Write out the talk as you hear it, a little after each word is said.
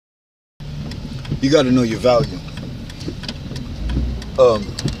You got to know your value.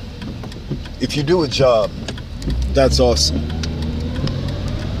 If you do a job, that's awesome.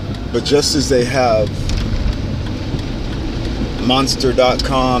 But just as they have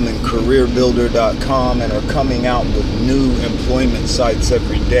Monster.com and CareerBuilder.com and are coming out with new employment sites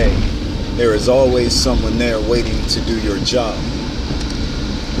every day, there is always someone there waiting to do your job.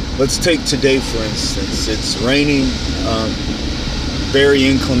 Let's take today, for instance. It's raining, very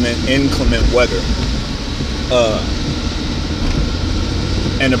inclement weather.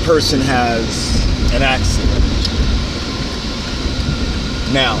 And a person has an accident.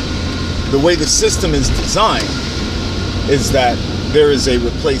 Now, the way the system is designed is that there is a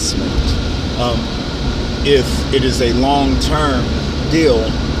replacement. If it is a long-term deal,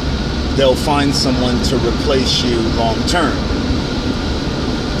 they'll find someone to replace you long-term.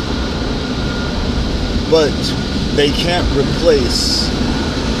 But they can't replace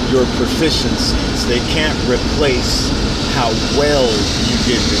your proficiencies. They can't replace how well you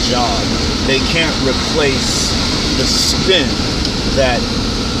did the job. They can't replace the spin that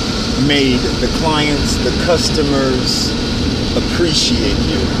made the clients, the customers appreciate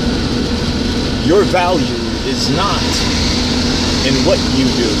you. Your value is not in what you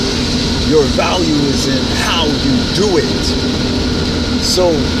do. Your value is in how you do it.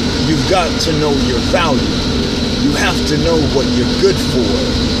 So you've got to know your value. You have to know what you're good for.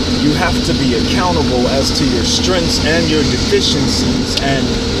 You have to be accountable as to your strengths and your deficiencies, and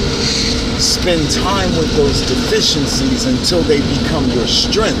spend time with those deficiencies until they become your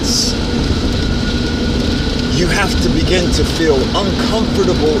strengths. You have to begin to feel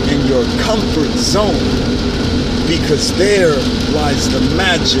uncomfortable in your comfort zone, because there lies the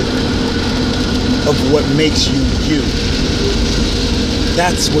magic of what makes you you.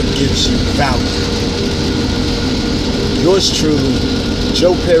 That's what gives you value. Yours truly,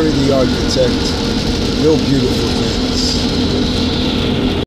 Joe Perry the Architect. Build beautiful things.